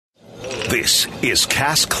This is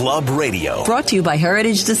Cask Club Radio. Brought to you by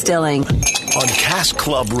Heritage Distilling. On Cask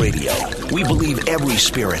Club Radio, we believe every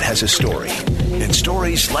spirit has a story. And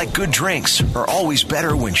stories, like good drinks, are always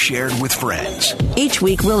better when shared with friends. Each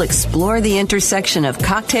week, we'll explore the intersection of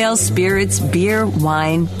cocktails, spirits, beer,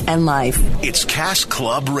 wine, and life. It's Cask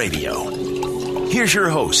Club Radio. Here's your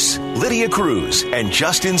hosts, Lydia Cruz and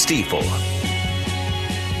Justin Stiefel.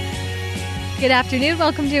 Good afternoon.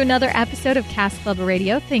 Welcome to another episode of Cask Club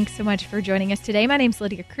Radio. Thanks so much for joining us today. My name's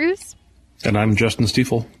Lydia Cruz. And I'm Justin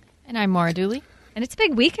Stiefel. And I'm Maura Dooley. And it's a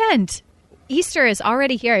big weekend. Easter is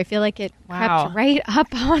already here. I feel like it crept right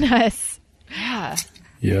up on us. Yeah.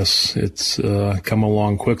 Yes, it's come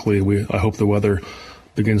along quickly. I hope the weather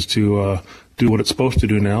begins to do what it's supposed to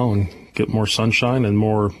do now and get more sunshine and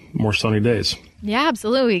more sunny days. Yeah,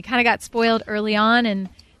 absolutely. We kind of got spoiled early on, and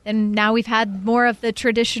now we've had more of the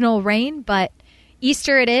traditional rain, but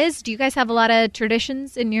Easter it is. Do you guys have a lot of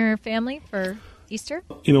traditions in your family for Easter?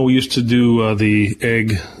 You know, we used to do the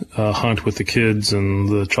egg hunt with the kids and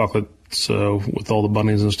the chocolates with all the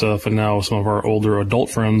bunnies and stuff, and now some of our older adult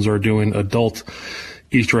friends are doing adult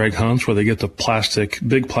Easter egg hunts where they get the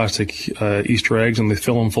big plastic Easter eggs and they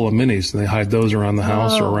fill them full of minis, and they hide those around the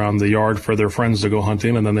house or around the yard for their friends to go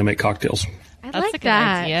hunting, and then they make cocktails. I That's like a good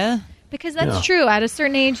that. idea. Because that's true. At a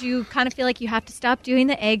certain age, you kind of feel like you have to stop doing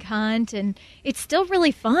the egg hunt, and it's still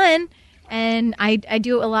really fun. And I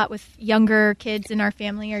do it a lot with younger kids in our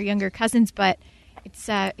family or younger cousins, but it's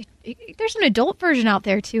there's an adult version out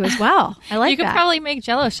there too as well. I like that. You could probably make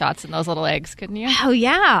Jell-O shots in those little eggs, couldn't you? Oh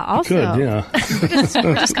yeah, also. Good, yeah.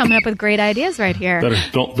 We're just coming up with great ideas right here. Better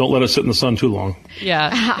don't let it sit in the sun too long.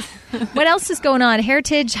 Yeah. What else is going on?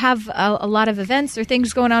 Heritage have a lot of events or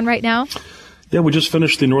things going on right now? Yeah, we just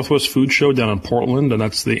finished the Northwest Food Show down in Portland, and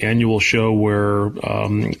that's the annual show where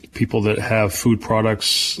people that have food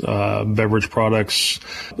products, beverage products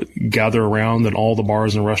gather around, and all the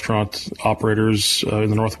bars and restaurant operators in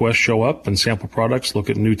the Northwest show up and sample products, look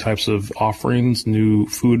at new types of offerings, new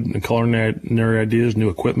food and culinary ideas, new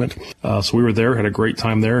equipment. So we were there, had a great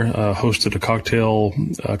time there, hosted a cocktail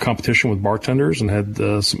competition with bartenders and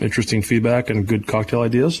had some interesting feedback and good cocktail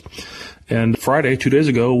ideas. And Friday, 2 days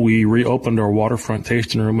ago, we reopened our waterfront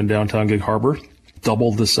tasting room in downtown Gig Harbor,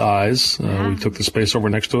 doubled the size. We took the space over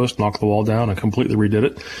next to us, knocked the wall down, and completely redid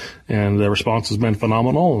it. And the response has been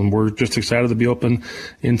phenomenal, and we're just excited to be open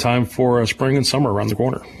in time for spring and summer around the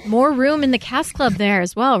corner. More room in the Cask Club there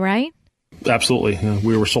as well, right? Absolutely.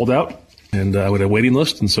 We were sold out, and we had a waiting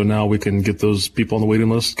list, and so now we can get those people on the waiting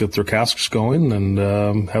list, get their casks going, and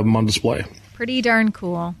have them on display. Pretty darn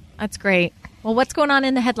cool. That's great. Well, what's going on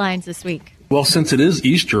in the headlines this week? Well, since it is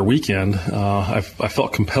Easter weekend, I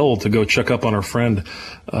felt compelled to go check up on our friend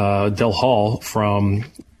Del Hall from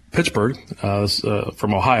Pittsburgh,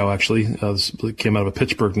 from Ohio, actually. This came out of a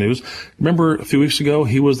Pittsburgh news. Remember a few weeks ago,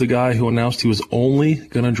 he was the guy who announced he was only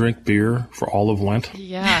going to drink beer for all of Lent?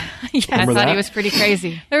 Yeah. I thought he was pretty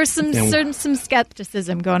crazy. There was some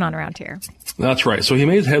skepticism going on around here. That's right. So he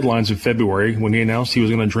made headlines in February when he announced he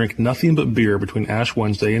was going to drink nothing but beer between Ash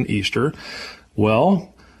Wednesday and Easter.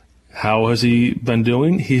 Well, how has he been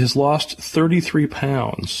doing? He has lost 33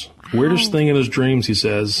 pounds. Weirdest thing in his dreams, he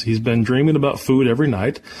says. He's been dreaming about food every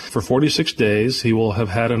night. For 46 days, he will have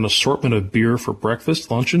had an assortment of beer for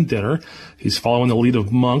breakfast, lunch, and dinner. He's following the lead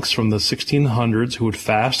of monks from the 1600s who would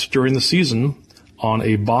fast during the season on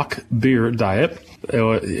a Bach beer diet.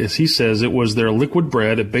 As he says, it was their liquid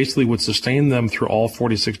bread. It basically would sustain them through all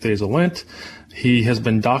 46 days of Lent. He has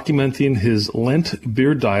been documenting his Lent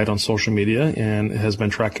beer diet on social media and has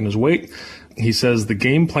been tracking his weight. He says the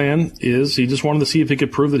game plan is he just wanted to see if he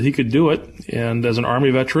could prove that he could do it. And as an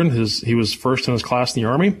Army veteran, he was first in his class in the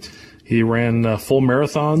Army. He ran full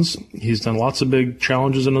marathons. He's done lots of big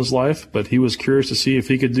challenges in his life, but he was curious to see if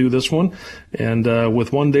he could do this one. And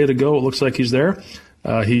with 1 day to go, it looks like he's there.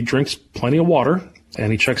 He drinks plenty of water,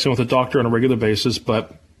 and he checks in with a doctor on a regular basis,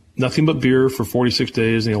 but nothing but beer for 46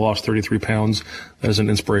 days, and he lost 33 pounds. That is an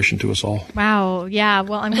inspiration to us all. Wow. Yeah.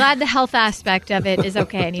 Well, I'm glad the health aspect of it is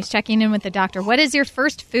okay, and he's checking in with the doctor. What is your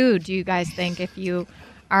first food, do you guys think, if you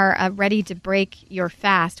are ready to break your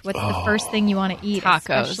fast? What's the first thing you want to eat?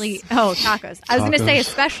 Tacos. Tacos. I was going to say,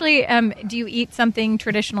 especially, do you eat something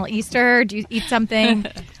traditional Easter? Do you eat something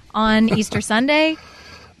on Easter Sunday?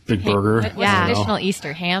 Big burger. What's traditional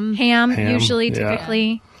Easter? Ham, usually,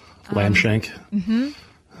 typically. Lamb shank. Mm-hmm.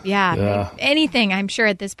 Yeah. Anything, I'm sure,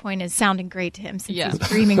 at this point is sounding great to him since he's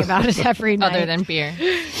dreaming about it every night. Other than beer.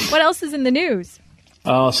 What else is in the news?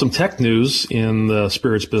 Some tech news in the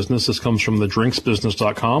spirits business. This comes from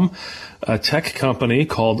thedrinksbusiness.com. A tech company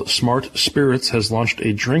called Smart Spirits has launched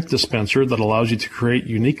a drink dispenser that allows you to create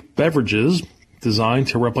unique beverages designed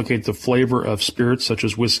to replicate the flavor of spirits such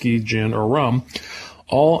as whiskey, gin, or rum,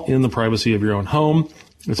 all in the privacy of your own home.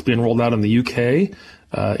 It's being rolled out in the UK,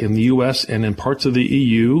 in the US, and in parts of the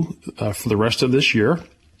EU for the rest of this year.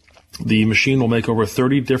 The machine will make over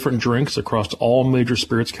 30 different drinks across all major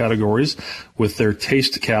spirits categories with their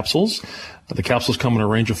taste capsules. The capsules come in a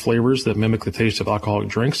range of flavors that mimic the taste of alcoholic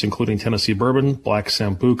drinks, including Tennessee bourbon, black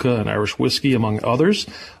Sambuca, and Irish whiskey, among others.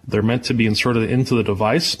 They're meant to be inserted into the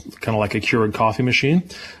device, kind of like a Keurig coffee machine.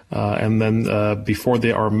 And then before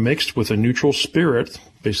they are mixed with a neutral spirit,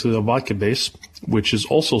 basically a vodka base, which is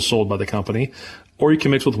also sold by the company. Or you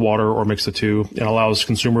can mix with water or mix the two, and allows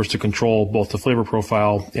consumers to control both the flavor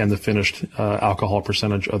profile and the finished alcohol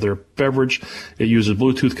percentage of their beverage. It uses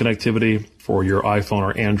Bluetooth connectivity for your iPhone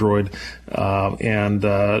or Android, and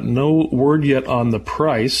no word yet on the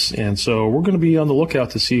price. And so we're going to be on the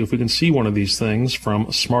lookout to see if we can see one of these things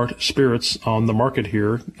from Smart Spirits on the market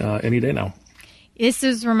here any day now.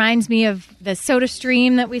 This reminds me of the Soda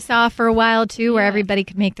Stream that we saw for a while, too, where everybody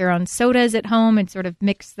could make their own sodas at home and sort of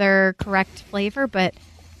mix their correct flavor. But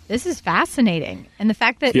this is fascinating. And the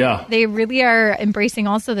fact that they really are embracing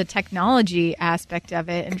also the technology aspect of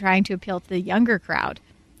it and trying to appeal to the younger crowd.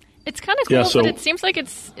 It's kind of cool, but it seems like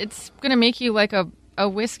it's going to make you like a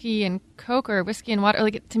whiskey and Coke or a whiskey and water.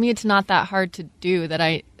 Like, to me, it's not that hard to do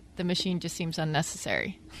that the machine just seems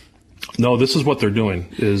unnecessary. No, this is what they're doing,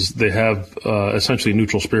 is they have essentially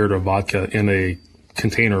neutral spirit or vodka in a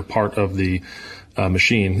container part of the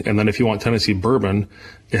machine. And then if you want Tennessee bourbon,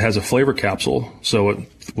 it has a flavor capsule, so it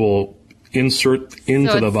will insert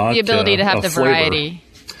into the vodka the ability to have the flavor. Variety.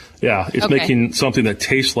 Yeah, it's making something that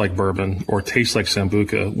tastes like bourbon or tastes like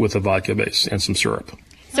Sambuca with a vodka base and some syrup.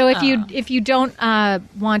 So if you don't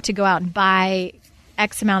want to go out and buy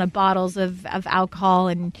X amount of bottles of alcohol,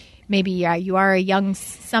 and maybe you are a young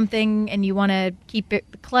something and you want to keep it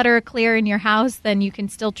clutter clear in your house, then you can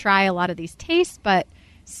still try a lot of these tastes, but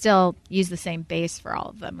still use the same base for all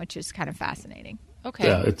of them, which is kind of fascinating. Okay.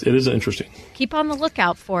 Yeah, it is interesting. Keep on the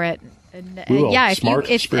lookout for it. And, we will. Yeah,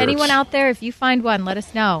 if anyone out there, if you find one, let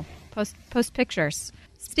us know. Post pictures.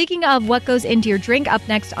 Speaking of what goes into your drink, up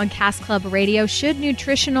next on Cask Club Radio, should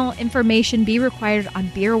nutritional information be required on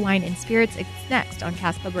beer, wine, and spirits? It's next on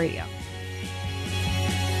Cask Club Radio.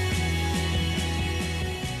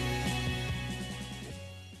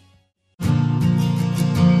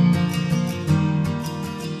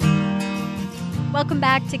 Welcome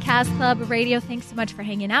back to Cask Club Radio. Thanks so much for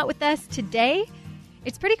hanging out with us today.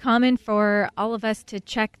 It's pretty common for all of us to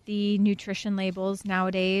check the nutrition labels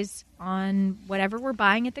nowadays on whatever we're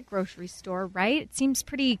buying at the grocery store, right? It seems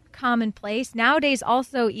pretty commonplace. Nowadays,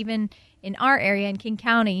 also, even in our area in King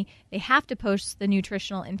County, they have to post the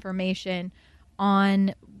nutritional information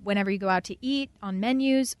on whenever you go out to eat, on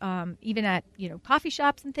menus, even at coffee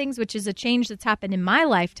shops and things, which is a change that's happened in my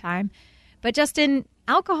lifetime. But Justin,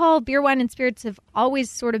 alcohol, beer, wine, and spirits have always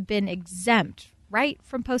sort of been exempt, right,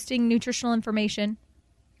 from posting nutritional information?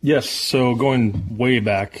 Yes. So going way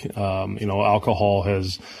back, alcohol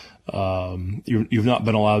has, you've not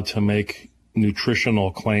been allowed to make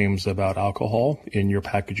nutritional claims about alcohol in your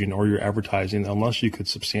packaging or your advertising unless you could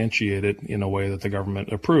substantiate it in a way that the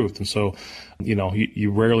government approved. And so,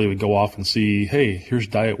 you rarely would go off and see, hey, here's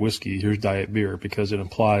diet whiskey, here's diet beer, because it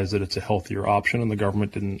implies that it's a healthier option, and the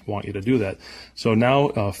government didn't want you to do that. So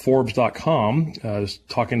now Forbes.com is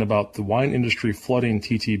talking about the wine industry flooding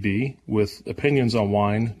TTB with opinions on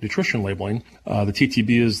wine nutrition labeling. The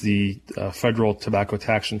TTB is the Federal Tobacco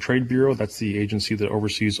Tax and Trade Bureau. That's the agency that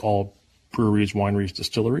oversees all breweries, wineries,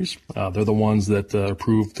 distilleries. They're the ones that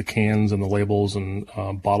approve the cans and the labels and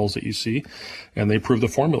bottles that you see, and they approve the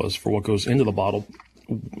formulas for what goes into the bottle.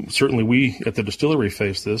 Certainly we at the distillery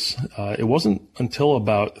face this. It wasn't until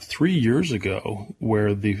about 3 years ago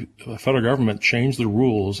where the federal government changed the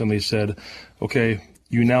rules, and they said, okay,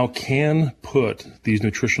 you now can put these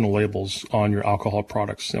nutritional labels on your alcohol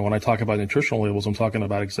products. And when I talk about nutritional labels, I'm talking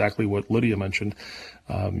about exactly what Lydia mentioned.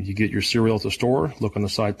 You get your cereal at the store, look on the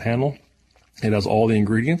side panel. It has all the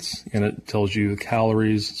ingredients, and it tells you the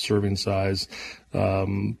calories, serving size,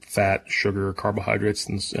 fat, sugar, carbohydrates,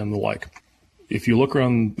 and the like. If you look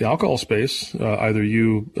around the alcohol space, either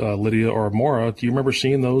you, Lydia, or Maura, do you remember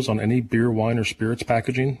seeing those on any beer, wine, or spirits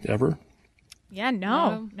packaging ever? Yeah,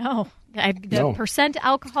 no. The percent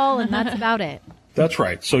alcohol, and that's about it. That's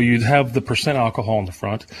right. So you'd have the percent alcohol in the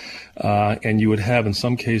front, and you would have, in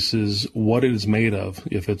some cases, what it is made of.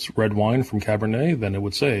 If it's red wine from Cabernet, then it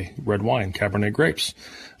would say red wine, Cabernet grapes.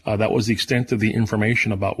 That was the extent of the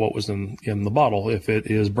information about what was in the bottle. If it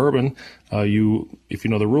is bourbon, if you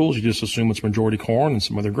know the rules, you just assume it's majority corn and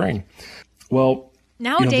some other grain. Well,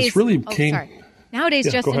 nowadays, this really came. Sorry.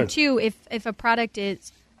 Nowadays, Justin, too, if a product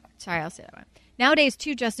is, sorry, I'll say that one. Nowadays,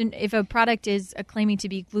 too, Justin, if a product is claiming to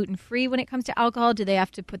be gluten-free when it comes to alcohol, do they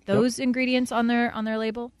have to put those ingredients on their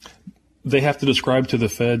label? They have to describe to the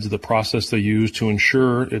feds the process they use to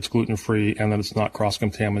ensure it's gluten-free and that it's not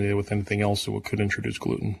cross-contaminated with anything else that could introduce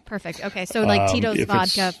gluten. Perfect. Okay, so like Tito's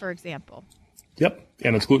vodka, for example. Yep,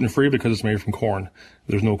 and it's gluten-free because it's made from corn.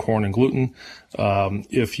 There's no corn in gluten.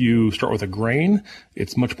 If you start with a grain,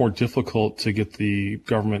 it's much more difficult to get the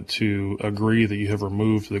government to agree that you have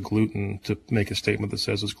removed the gluten to make a statement that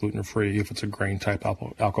says it's gluten-free if it's a grain-type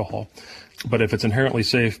alcohol. But if it's inherently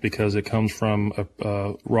safe because it comes from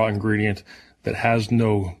a raw ingredient that has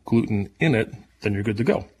no gluten in it, then you're good to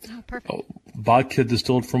go. Oh, perfect. Vodka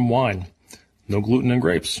distilled from wine, no gluten in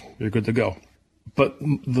grapes, you're good to go. But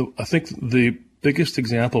I think the biggest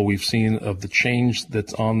example we've seen of the change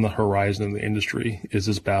that's on the horizon in the industry is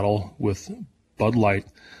this battle with Bud Light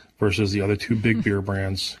versus the other two big beer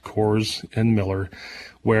brands, Coors and Miller,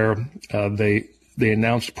 where they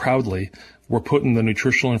announced proudly, we're putting the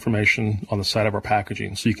nutritional information on the side of our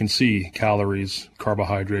packaging so you can see calories,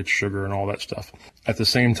 carbohydrates, sugar, and all that stuff. At the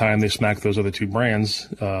same time, they smacked those other two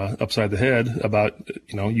brands upside the head about,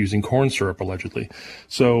 using corn syrup allegedly.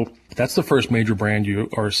 So that's the first major brand you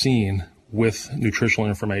are seeing with nutritional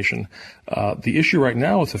information. The issue right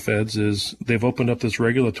now with the feds is they've opened up this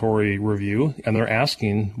regulatory review and they're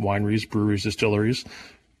asking wineries, breweries, distilleries,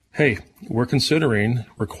 hey, we're considering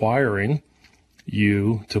requiring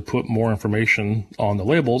you to put more information on the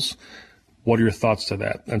labels. What are your thoughts to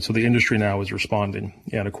that? And so the industry now is responding.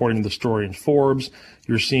 And according to the story in Forbes,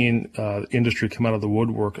 you're seeing industry come out of the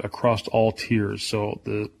woodwork across all tiers. So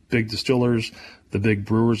the big distillers, the big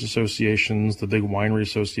brewers associations, the big winery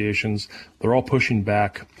associations, they're all pushing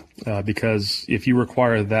back because if you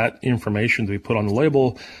require that information to be put on the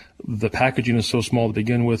label, the packaging is so small to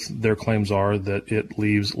begin with, their claims are that it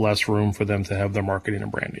leaves less room for them to have their marketing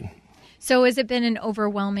and branding. So has it been an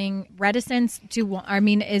overwhelming reticence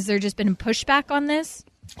is there just been a pushback on this?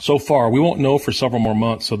 So far, we won't know for several more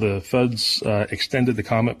months. So the feds extended the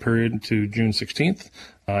comment period to June 16th.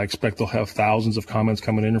 I expect they'll have thousands of comments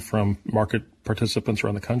coming in from market participants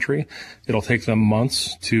around the country. It'll take them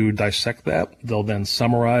months to dissect that. They'll then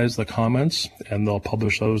summarize the comments and they'll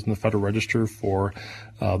publish those in the Federal Register for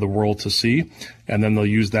the world to see. And then they'll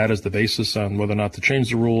use that as the basis on whether or not to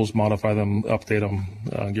change the rules, modify them, update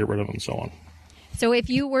them, get rid of them, and so on. So if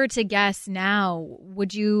you were to guess now,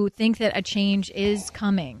 would you think that a change is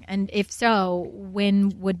coming? And if so,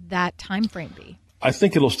 when would that time frame be? I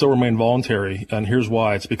think it'll still remain voluntary, and here's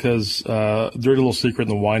why. It's because dirty little secret in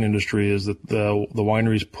the wine industry is that the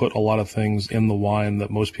wineries put a lot of things in the wine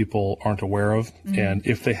that most people aren't aware of. Mm-hmm. And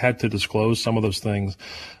if they had to disclose some of those things,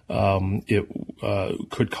 it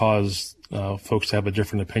could cause folks to have a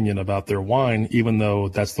different opinion about their wine, even though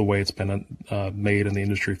that's the way it's been made in the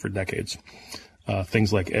industry for decades.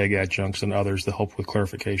 Things like egg adjuncts and others that help with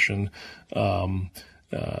clarification.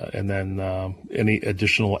 And then any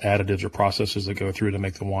additional additives or processes that go through to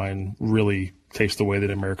make the wine really taste the way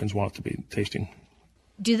that Americans want it to be tasting.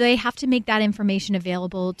 Do they have to make that information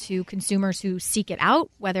available to consumers who seek it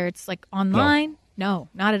out, whether it's like online? No,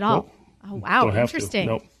 not at all. Nope. Oh, wow. Don't have Interesting.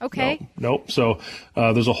 To. Nope. Okay. Nope. So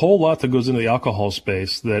there's a whole lot that goes into the alcohol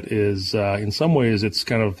space that is, in some ways, it's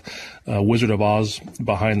kind of Wizard of Oz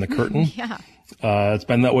behind the curtain. Yeah. It's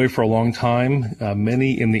been that way for a long time.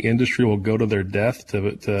 Many in the industry will go to their death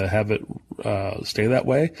to have it stay that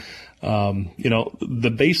way.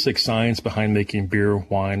 The basic science behind making beer,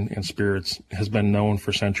 wine, and spirits has been known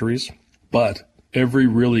for centuries. But every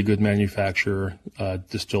really good manufacturer,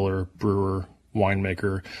 distiller, brewer,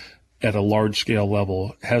 winemaker, at a large scale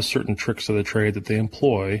level has certain tricks of the trade that they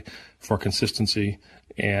employ for consistency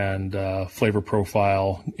and flavor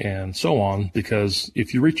profile and so on, because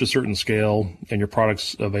if you reach a certain scale and your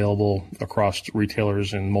product's available across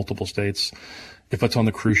retailers in multiple states, if it's on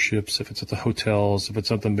the cruise ships, if it's at the hotels, if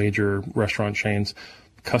it's at the major restaurant chains,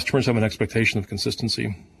 customers have an expectation of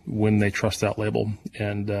consistency when they trust that label.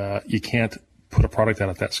 And you can't put a product out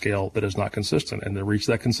at that scale that is not consistent. And to reach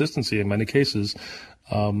that consistency in many cases,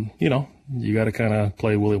 you got to kind of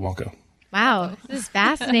play Willy Wonka. Wow, this is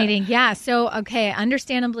fascinating. Yeah. So, okay,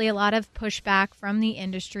 understandably, a lot of pushback from the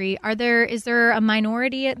industry. Is there a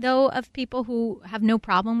minority, though, of people who have no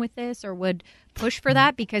problem with this or would push for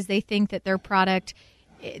that because they think that their product,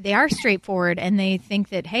 they are straightforward and they think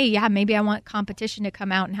that, hey, yeah, maybe I want competition to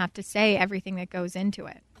come out and have to say everything that goes into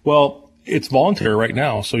it? Well, It's voluntary right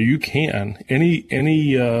now, so you can,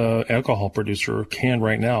 any alcohol producer can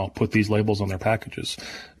right now put these labels on their packages.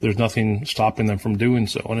 There's nothing stopping them from doing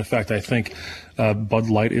so. And in fact, I think Bud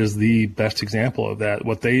Light is the best example of that.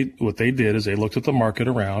 What they did is they looked at the market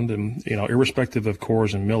around, and irrespective of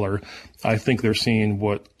Coors and Miller, I think they're seeing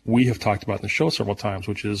what we have talked about in the show several times,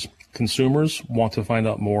 which is consumers want to find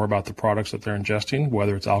out more about the products that they're ingesting,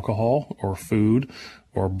 whether it's alcohol or food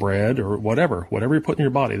or bread or whatever you put in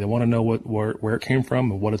your body. They want to know where it came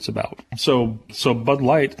from and what it's about. So Bud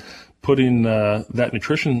Light putting that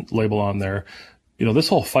nutrition label on there, this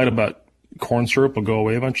whole fight about corn syrup will go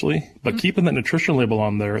away eventually, but keeping that nutrition label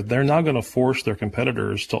on there, they're now going to force their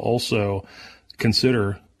competitors to also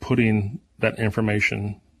consider putting that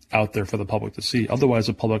information out there for the public to see. Otherwise,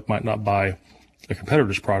 the public might not buy a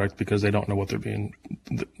competitor's product because they don't know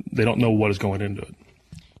they don't know what is going into it.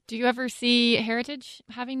 Do you ever see Heritage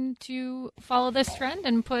having to follow this trend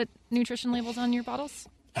and put nutrition labels on your bottles?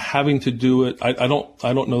 Having to do it, I don't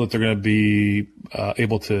know that they're going to be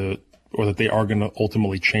able to, or that they are going to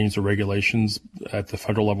ultimately change the regulations at the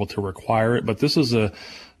federal level to require it. But this is a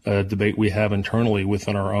debate we have internally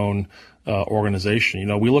within our own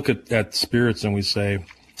organization. We look at spirits and we say,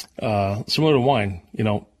 similar to wine,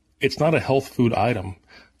 it's not a health food item.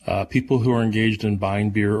 People who are engaged in buying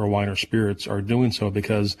beer or wine or spirits are doing so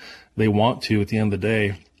because they want to, at the end of the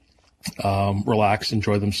day, relax,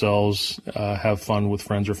 enjoy themselves, have fun with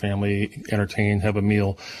friends or family, entertain, have a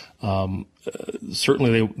meal.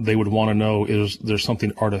 Certainly they would want to know, is there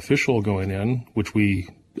something artificial going in, which we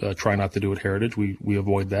try not to do at Heritage. We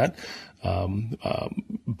avoid that.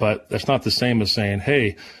 But that's not the same as saying,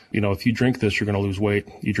 hey, if you drink this, you're going to lose weight.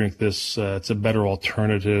 You drink this, it's a better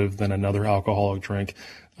alternative than another alcoholic drink.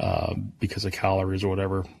 Because of calories or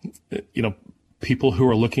whatever. People who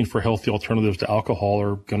are looking for healthy alternatives to alcohol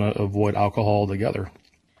are going to avoid alcohol altogether.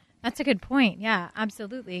 That's a good point. Yeah,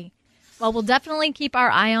 absolutely. Well, we'll definitely keep our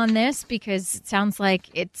eye on this because it sounds like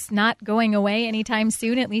it's not going away anytime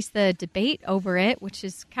soon, at least the debate over it, which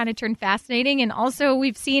has kind of turned fascinating. And also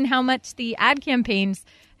we've seen how much the ad campaigns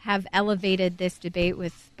have elevated this debate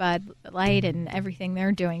with Bud Light and everything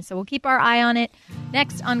they're doing. So we'll keep our eye on it.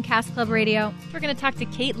 Next on Cask Club Radio, we're going to talk to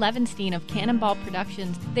Kate Levenstein of Cannonball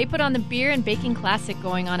Productions. They put on the Beer and Baking Classic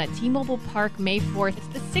going on at T-Mobile Park May 4th. It's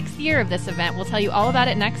the 6th year of this event. We'll tell you all about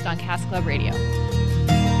it next on Cask Club Radio.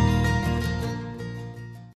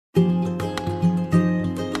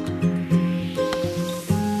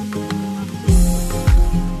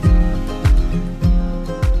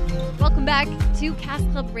 Welcome back to Cask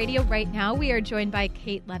Club Radio. Right now, we are joined by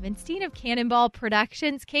Kate Levenstein of Cannonball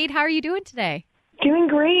Productions. Kate, how are you doing today? Doing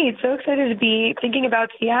great. So excited to be thinking about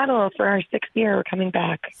Seattle for our 6th year. We're coming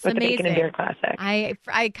back with the Bacon and Beer Classic.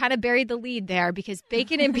 I kind of buried the lead there because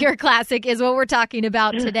Bacon and Beer Classic is what we're talking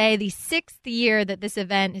about today, the 6th year that this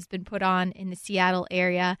event has been put on in the Seattle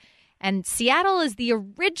area. And Seattle is the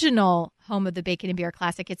original home of the Bacon and Beer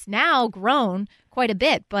Classic. It's now grown quite a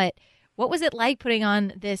bit, but what was it like putting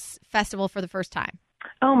on this festival for the first time?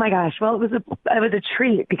 Oh my gosh. Well, it was a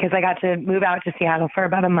treat because I got to move out to Seattle for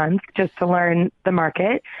about a month just to learn the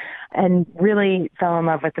market and really fell in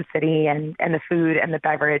love with the city and the food and the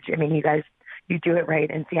beverage. I mean, you do it right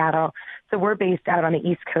in Seattle. So we're based out on the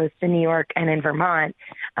East Coast in New York and in Vermont,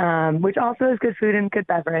 which also has good food and good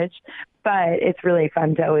beverage, but it's really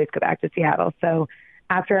fun to always go back to Seattle. So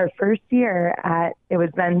after our first year it was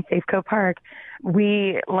then Safeco Park,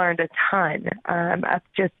 we learned a ton.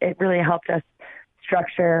 It really helped us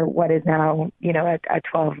structure what is now, a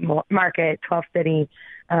 12 market, 12 city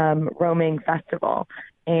roaming festival.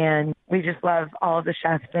 And we just love all of the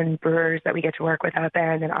chefs and brewers that we get to work with out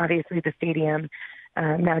there. And then obviously the stadium,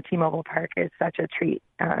 now T-Mobile Park, is such a treat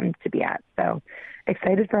to be at. So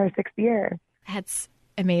excited for our 6th year. That's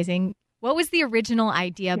amazing. What was the original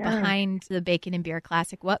idea behind the Bacon and Beer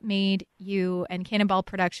Classic? What made you and Cannonball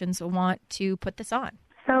Productions want to put this on?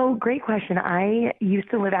 So great question. I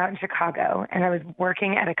used to live out in Chicago, and I was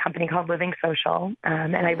working at a company called Living Social,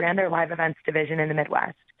 and I ran their live events division in the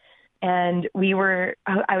Midwest. And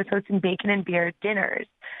I was hosting bacon and beer dinners.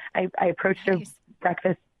 I approached a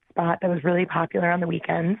breakfast spot that was really popular on the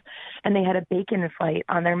weekends, and they had a bacon flight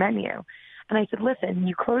on their menu. And I said, listen,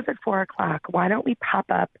 you close at 4:00. Why don't we pop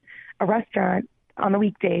up a restaurant on the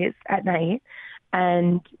weekdays at night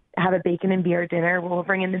and have a bacon and beer dinner? We'll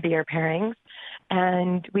bring in the beer pairings.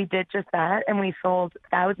 And we did just that, and we sold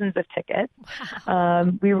thousands of tickets.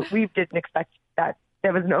 Wow. We didn't expect that.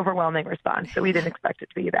 There was an overwhelming response, so we didn't expect it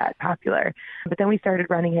to be that popular. But then we started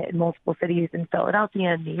running it in multiple cities in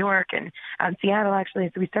Philadelphia and New York and out in Seattle,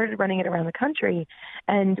 actually. So we started running it around the country,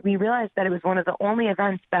 and we realized that it was one of the only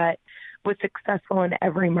events that was successful in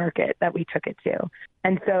every market that we took it to.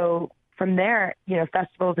 And so from there,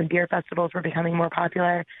 festivals and beer festivals were becoming more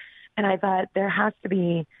popular. And I thought there has to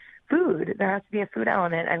be food. There has to be a food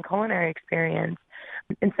element and culinary experience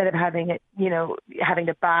instead of having it, having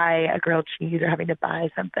to buy a grilled cheese or having to buy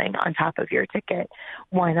something on top of your ticket.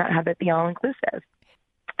 Why not have it be all inclusive?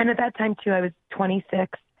 And at that time too, I was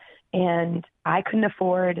 26 and I couldn't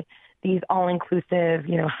afford these all-inclusive,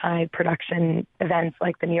 high production events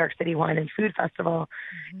like the New York City Wine and Food Festival.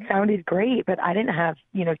 Sounded great, but I didn't have,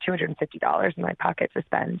 $250 in my pocket to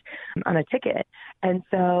spend on a ticket. And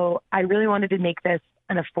so I really wanted to make this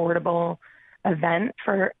an affordable event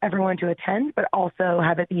for everyone to attend, but also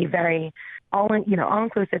have it be very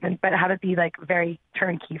all-inclusive, but have it be like very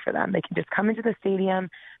turnkey for them. They can just come into the stadium.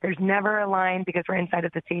 There's never a line because we're inside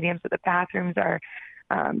of the stadium, so the bathrooms are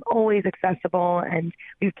always accessible, and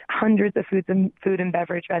we have hundreds of food and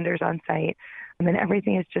beverage vendors on site, and then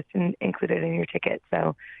everything is just included in your ticket.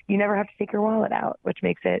 So you never have to take your wallet out, which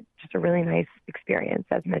makes it just a really nice experience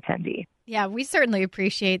as an attendee. Yeah, we certainly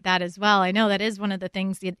appreciate that as well. I know that is one of the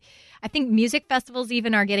things that I think music festivals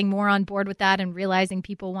even are getting more on board with that and realizing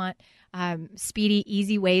people want speedy,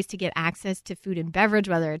 easy ways to get access to food and beverage,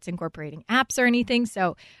 whether it's incorporating apps or anything.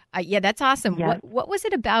 So, that's awesome. Yeah. What was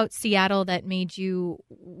it about Seattle that made you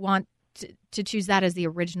want to choose that as the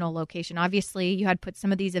original location? Obviously, you had put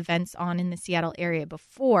some of these events on in the Seattle area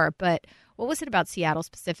before, but what was it about Seattle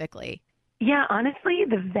specifically? Yeah, honestly,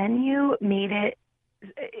 the venue made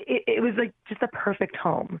it was like just a perfect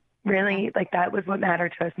home, really. Like that was what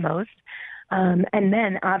mattered to us most. And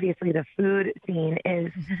then obviously the food scene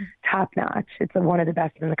is top notch. It's one of the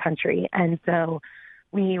best in the country. And so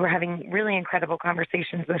we were having really incredible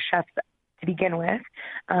conversations with chefs to begin with.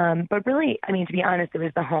 But really, to be honest, it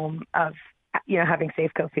was the home of, having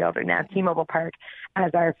Safeco Field or now T-Mobile Park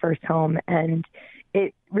as our first home. And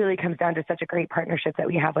it really comes down to such a great partnership that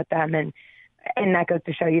we have with them. And that goes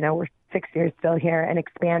to show, we're 6 years still here and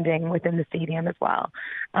expanding within the stadium as well.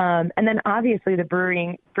 And then obviously the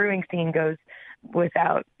brewing scene goes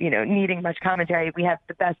without, needing much commentary. We have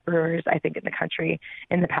the best brewers, I think, in the country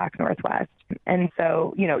in the Pac Northwest. And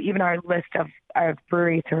so, even our list of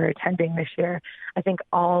breweries who are attending this year, I think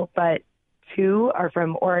all but 2 are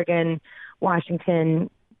from Oregon, Washington,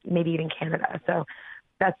 maybe even Canada. So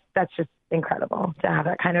that's just incredible to have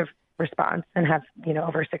that kind of response and have,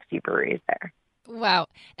 over 60 breweries there. Wow.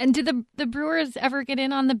 And do the brewers ever get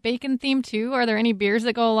in on the bacon theme too? Are there any beers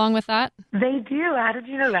that go along with that? They do. How did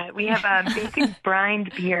you know that? We have bacon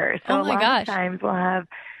brined beer. So oh my a lot of times we'll have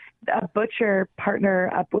a butcher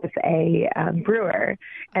partner up with a brewer,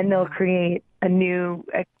 and they'll create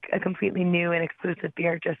a completely new and exclusive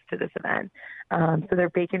beer just to this event. So they're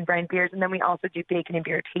bacon brine beers, and then we also do bacon and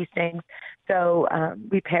beer tastings. So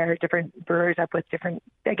we pair different brewers up with different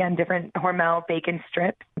Hormel bacon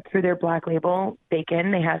strips through their Black Label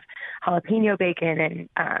bacon. They have jalapeno bacon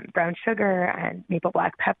and brown sugar and maple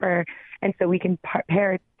black pepper, and so we can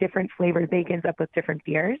pair different flavored bacons up with different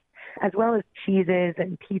beers, as well as cheeses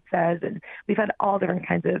and pizzas, and we've had all different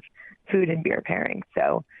kinds of food and beer pairings.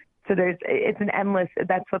 So it's an endless,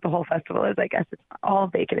 that's what the whole festival is, I guess. It's all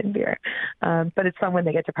bacon and beer. But it's fun when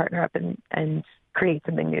they get to partner up and create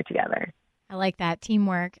something new together. I like that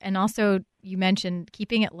teamwork. And also you mentioned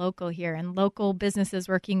keeping it local here, and local businesses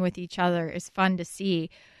working with each other is fun to see.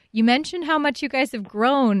 You mentioned how much you guys have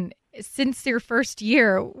grown since your first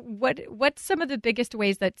year. What's some of the biggest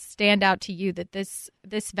ways that stand out to you that this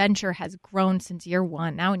venture has grown since year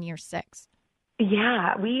 1, now in year 6?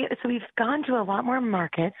 Yeah, we've gone to a lot more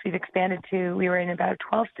markets. We've expanded we were in about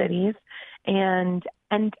 12 cities, and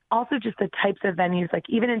also just the types of venues, like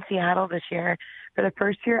even in Seattle this year, for the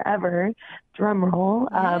first year ever, drum roll,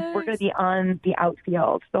 yes. We're going to be on the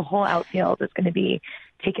outfield. The whole outfield is going to be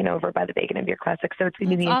taken over by the Bacon and Beer Classic. So it's going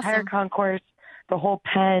to be the entire concourse, the whole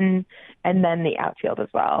pen, and then the outfield as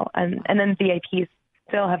well. And then VIPs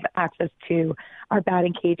still have access to our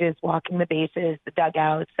batting cages, walking the bases, the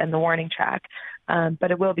dugouts, and the warning track.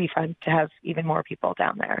 But it will be fun to have even more people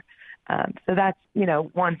down there. So that's,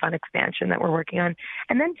 one fun expansion that we're working on.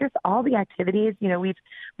 And then just all the activities,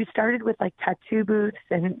 we've started with like tattoo booths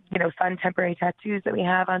and, fun temporary tattoos that we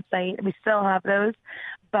have on site. And we still have those,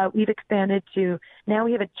 but we've expanded to, now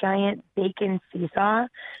we have a giant bacon seesaw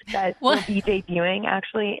that will be debuting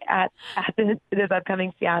actually at this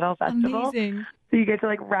upcoming Seattle Festival. Amazing. So you get to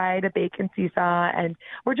ride a bacon seesaw, and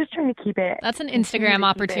we're just trying to keep it. That's an Instagram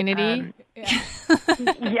opportunity.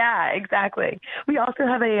 Yeah, exactly. We also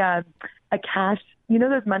have a cash,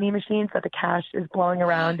 those money machines that the cash is blowing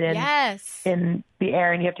around in yes. in the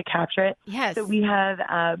air and you have to capture it. Yes. So we have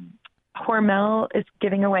Hormel is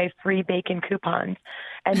giving away free bacon coupons,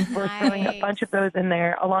 and we're throwing a bunch of those in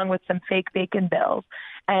there along with some fake bacon bills.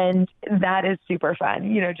 And that is super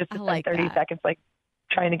fun, just to spend 30 seconds,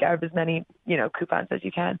 trying to grab as many, coupons as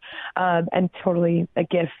you can, and totally a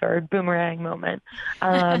gift or a boomerang moment.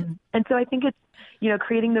 And so I think it's,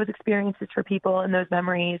 creating those experiences for people and those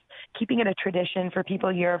memories, keeping it a tradition for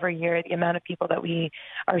people year over year, the amount of people that we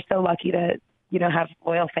are so lucky to, have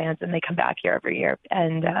loyal fans and they come back year over year.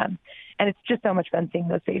 And it's just so much fun seeing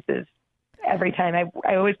those faces every time.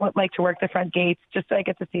 I always like to work the front gates just so I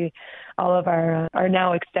get to see all of our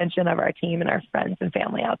now extension of our team and our friends and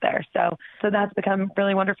family out there. So that's become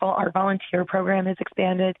really wonderful. Our volunteer program has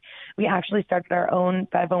expanded. We actually started our own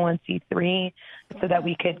 501c3 so that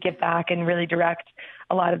we could give back and really direct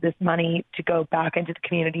a lot of this money to go back into the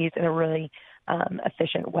communities in a really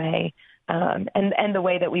efficient way. And the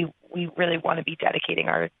way that we really want to be dedicating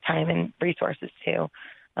our time and resources to.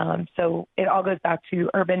 So it all goes back to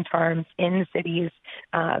urban farms in the cities,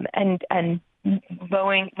 and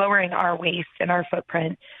lowering our waste and our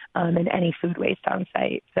footprint, and any food waste on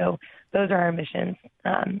site. So those are our missions.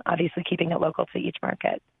 Obviously keeping it local to each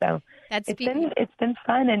market. So it's been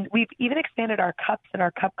fun, and we've even expanded our cups and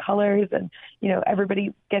our cup colors, and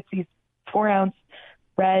everybody gets these 4-ounce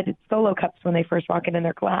red Solo cups when they first walk in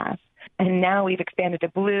their glass. And now we've expanded to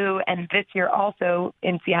blue. And this year also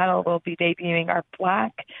in Seattle, we'll be debuting our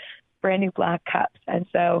brand new black cups. And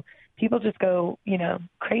so people just go,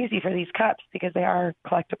 crazy for these cups because they are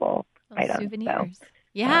collectible items. Souvenirs. So,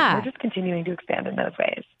 yeah. we're just continuing to expand in those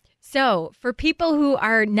ways. So for people who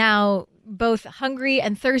are now both hungry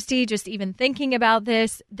and thirsty, just even thinking about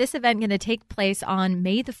this event going to take place on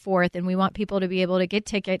May the 4th, and we want people to be able to get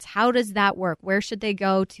tickets. How does that work? Where should they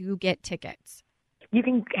go to get tickets? You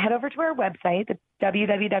can head over to our website,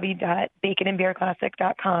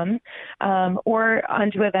 www.baconandbeerclassic.com, or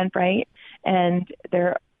onto Eventbrite, and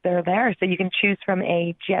they're there. So you can choose from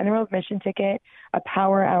a general admission ticket, a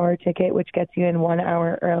power hour ticket, which gets you in 1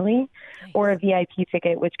 hour early, or a VIP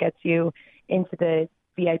ticket, which gets you into the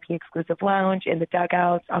VIP exclusive lounge, in the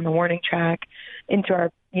dugouts, on the warning track, into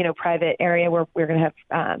our, private area where we're going to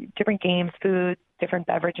have different games, food, different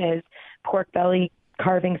beverages, pork belly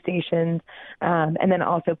carving stations, and then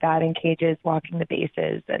also batting cages, walking the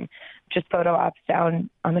bases, and just photo ops down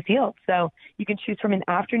on the field. So you can choose from an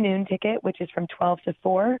afternoon ticket, which is from 12 to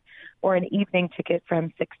 4, or an evening ticket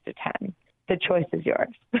from 6 to 10. The choice is yours.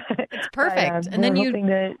 It's perfect. And then we're hoping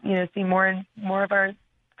to, see more and more of our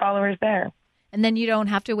followers there. And then you don't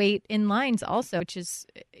have to wait in lines also, which is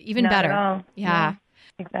even Not better. At all. Yeah.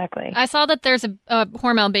 Exactly. I saw that there's a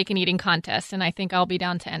Hormel bacon eating contest, and I think I'll be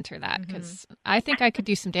down to enter that because I think I could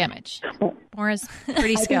do some damage. Maura's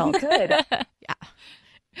pretty skilled. I think you could. Yeah.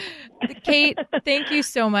 Kate, thank you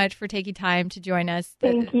so much for taking time to join us.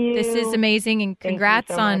 Thank you. This is amazing, and congrats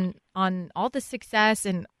so much. on all the success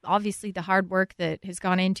and obviously the hard work that has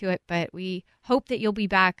gone into it. But we hope that you'll be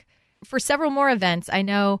back for several more events. I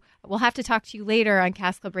know we'll have to talk to you later on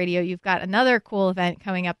Cask Club Radio. You've got another cool event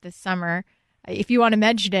coming up this summer. If you want to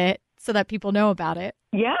mention it so that people know about it.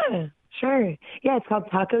 Yeah, sure. Yeah, it's called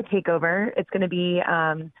Taco Takeover. It's going to be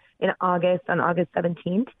in August, on August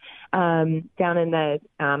 17th, down in the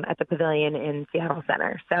at the Pavilion in Seattle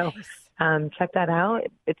Center. So check that out.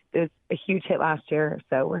 It was a huge hit last year,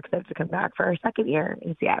 so we're excited to come back for our second year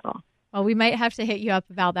in Seattle. Well, we might have to hit you up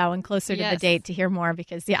about that one closer to the date to hear more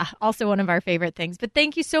because, also one of our favorite things. But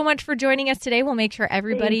thank you so much for joining us today. We'll make sure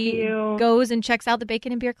everybody goes and checks out the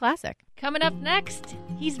Bacon and Beer Classic. Coming up next,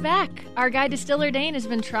 he's back. Our guy Distiller Dane has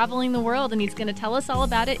been traveling the world, and he's going to tell us all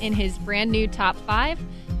about it in his brand new Top 5.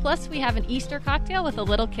 Plus, we have an Easter cocktail with a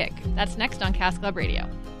little kick. That's next on Cask Club Radio.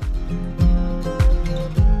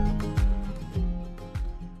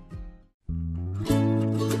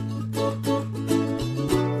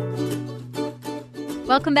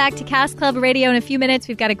 Welcome back to Cask Club Radio. In a few minutes,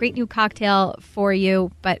 we've got a great new cocktail for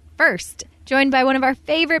you. But first, joined by one of our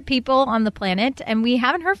favorite people on the planet, and we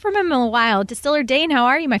haven't heard from him in a while. Distiller Dane, how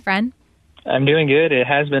are you, my friend? I'm doing good. It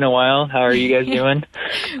has been a while. How are you guys doing?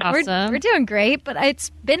 Awesome. We're doing great, but it's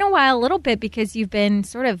been a while a little bit because you've been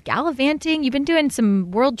sort of gallivanting. You've been doing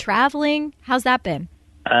some world traveling. How's that been?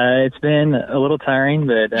 It's been a little tiring,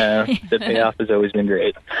 but the payoff has always been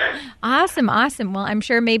great. Awesome. Well, I'm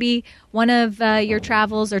sure maybe one of your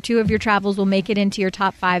travels or two of your travels will make it into your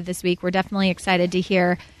top 5 this week. We're definitely excited to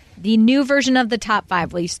hear the new version of the top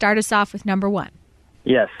 5. Will you start us off with number 1?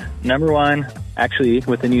 Yes. Number 1, actually,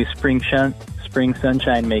 with the new spring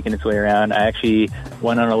sunshine making its way around, I actually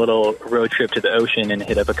went on a little road trip to the ocean and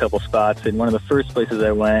hit up a couple spots. And one of the first places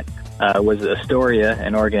I went was Astoria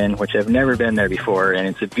in Oregon, which I've never been there before, and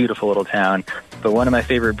it's a beautiful little town. but one of my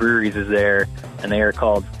favorite breweries is there, and they are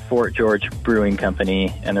called Fort George Brewing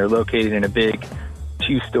Company, and they're located in a big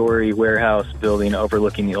 2-story warehouse building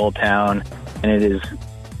overlooking the old town, and it is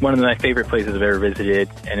one of my favorite places I've ever visited,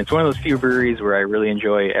 and it's one of those few breweries where I really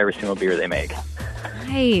enjoy every single beer they make.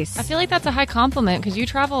 Nice. I feel like that's a high compliment because you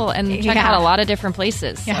travel and check out a lot of different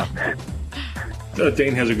places. So. Yeah.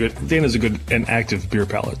 Dane has a good and active beer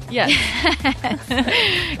palate. Yes.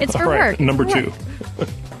 It's for All right, work. number 2.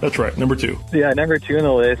 That's right, number 2. Yeah, number 2 on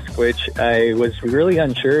the list, which I was really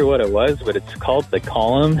unsure what it was, but it's called The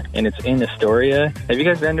Column, and it's in Astoria. Have you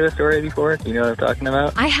guys been to Astoria before? Do you know what I'm talking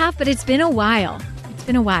about? I have, but it's been a while.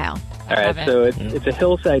 All right, so it's a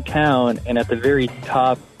hillside town, and at the very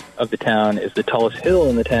top of the town is the tallest hill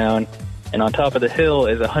in the town, and on top of the hill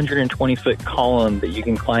is a 120-foot column that you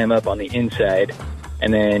can climb up on the inside.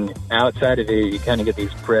 And then outside of it, you kind of get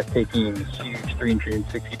these breathtaking, huge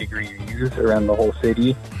 360-degree views around the whole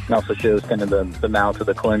city. It also shows kind of the mouth of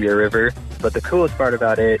the Columbia River. But the coolest part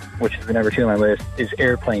about it, which is the number 2 on my list, is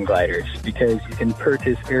airplane gliders, because you can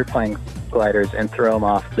purchase airplane gliders and throw them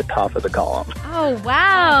off the top of the column. Oh,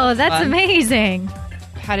 wow. That's fun. Amazing.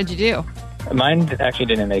 How did you do? Mine actually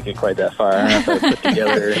didn't make it quite that far. I don't know if I put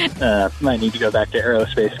together. Might need to go back to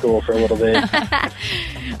aerospace school for a little bit.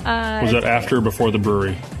 Was that after or before the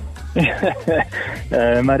brewery?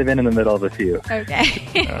 It might have been in the middle of a few.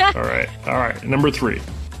 Okay. All right. Number 3.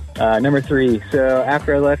 Number 3. So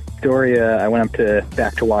after I left Astoria, I went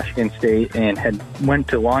back to Washington State and went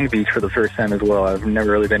to Long Beach for the first time as well. I've never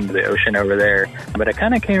really been to the ocean over there, but I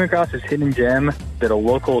kind of came across this hidden gem that a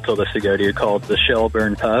local told us to go to called the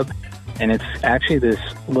Shelburne Pub. And it's actually this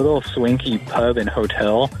little swanky pub and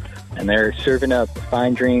hotel, and they're serving up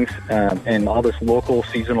fine drinks and all this local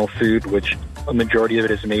seasonal food, which a majority of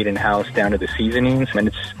it is made in-house down to the seasonings. And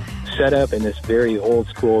it's set up in this very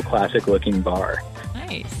old-school, classic-looking bar.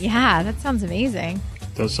 Nice. Yeah, that sounds amazing.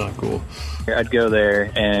 Does sound cool. I'd go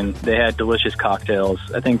there, and they had delicious cocktails.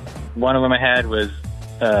 I think one of them I had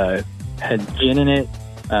had gin in it,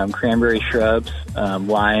 cranberry shrubs,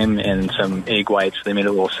 lime, and some egg whites. They made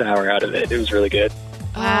a little sour out of it. It was really good.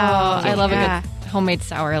 Wow, I love yeah. a good homemade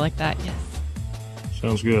sour like that. Yes.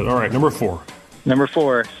 Sounds good. All right, number 4. Number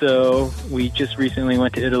 4. So we just recently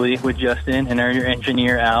went to Italy with Justin and our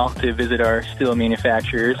engineer Al to visit our steel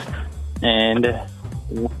manufacturers. And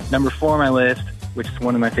number 4 on my list, which is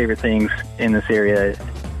one of my favorite things in this area,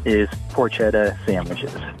 is porchetta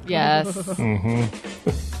sandwiches. Yes.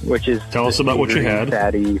 Mm-hmm. Which is Tell us about what you had.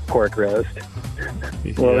 Fatty pork roast.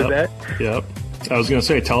 What was that? Yep. I was going to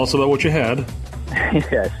say, tell us about what you had.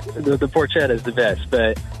 Yes, the porchetta is the best,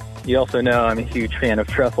 but you also know I'm a huge fan of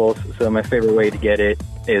truffles, so my favorite way to get it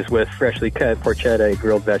is with freshly cut porchetta,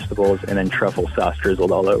 grilled vegetables, and then truffle sauce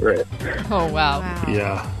drizzled all over it. Oh, wow.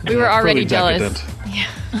 Yeah. We were already Pretty jealous.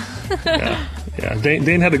 Decadent. Yeah.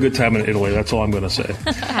 Dane had a good time in Italy. That's all I'm going to say.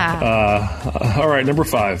 All right, number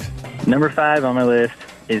 5. Number 5 on my list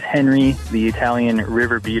is Henry, the Italian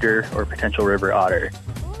river beater or potential river otter.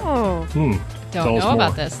 Oh. Don't know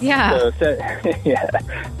about this. Yeah. So,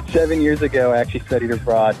 7 years ago, I actually studied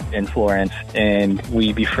abroad in Florence, and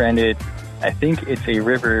we befriended, I think it's a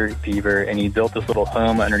river beaver, and he built this little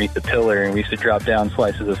home underneath the pillar, and we used to drop down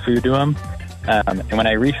slices of food to him. And when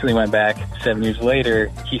I recently went back 7 years later,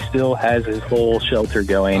 he still has his whole shelter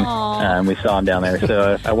going. We saw him down there.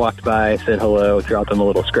 So I walked by, said hello, dropped him a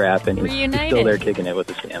little scrap, and he's still there kicking it with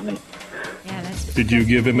his family. Yeah, Did you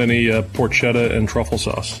give him any porchetta and truffle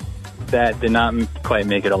sauce? That did not quite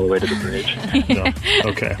make it all the way to the bridge.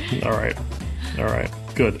 No. Okay. All right.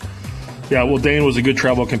 Good. Yeah, well, Dane was a good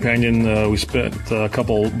travel companion. We spent a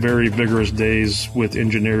couple very vigorous days with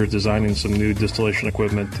engineers designing some new distillation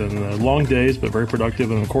equipment, and long days, but very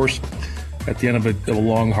productive. And, of course, at the end of a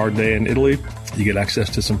long, hard day in Italy, you get access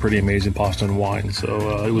to some pretty amazing pasta and wine.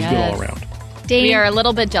 So it was good all around. Dane, we are a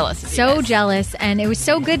little bit jealous of you so guys. jealous, and it was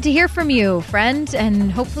so good to hear from you, friend, and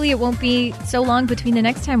hopefully it won't be so long between the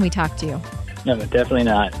next time we talk to you. No, definitely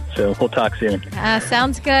not. So we'll talk soon.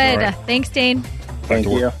 Sounds good. Right. Thanks, Dane. Thank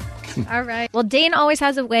you. All right. Well, Dane always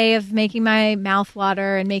has a way of making my mouth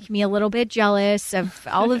water and making me a little bit jealous of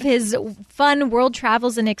all of his fun world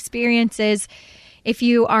travels and experiences. If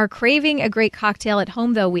you are craving a great cocktail at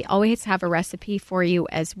home, though, we always have a recipe for you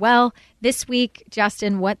as well. This week,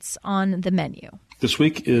 Justin, what's on the menu? This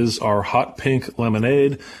week is our hot pink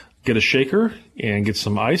lemonade. Get a shaker and get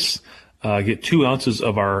some ice. Get 2 ounces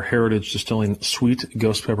of our Heritage Distilling Sweet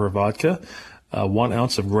Ghost Pepper Vodka, 1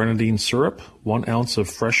 ounce of grenadine syrup, 1 ounce of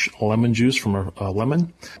fresh lemon juice from a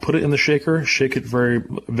lemon. Put it in the shaker, shake it very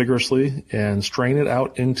vigorously, and strain it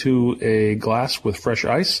out into a glass with fresh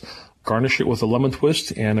ice. Garnish it with a lemon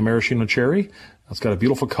twist and a maraschino cherry. It's got a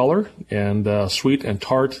beautiful color and sweet and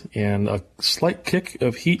tart and a slight kick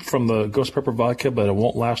of heat from the ghost pepper vodka, but it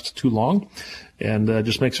won't last too long. And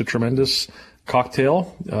just makes a tremendous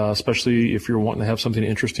cocktail, especially if you're wanting to have something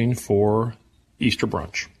interesting for Easter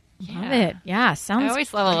brunch. Love it. Yeah, sounds I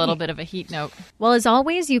always love a little bit of a heat note. Well, as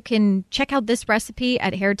always, you can check out this recipe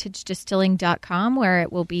at heritagedistilling.com, where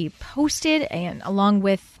it will be posted, and along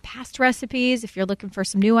with past recipes, if you're looking for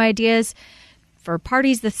some new ideas for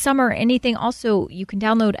parties this summer or anything. Also, you can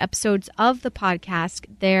download episodes of the podcast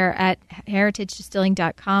there at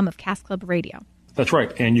heritagedistilling.com of Cask Club Radio. That's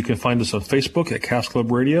right. And you can find us on Facebook at Cask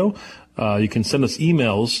Club Radio. You can send us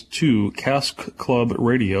emails to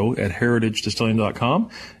caskclubradio@heritagedistilling.com.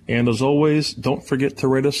 And as always, don't forget to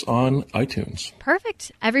rate us on iTunes.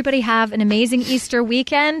 Perfect. Everybody have an amazing Easter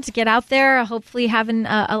weekend. Get out there, hopefully having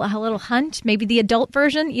a little hunt, maybe the adult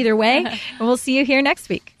version, either way. And we'll see you here next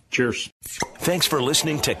week. Cheers. Thanks for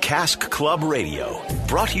listening to Cask Club Radio,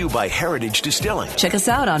 brought to you by Heritage Distilling. Check us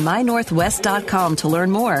out on mynorthwest.com to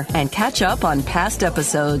learn more and catch up on past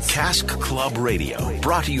episodes. Cask Club Radio,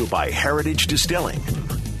 brought to you by Heritage Distilling.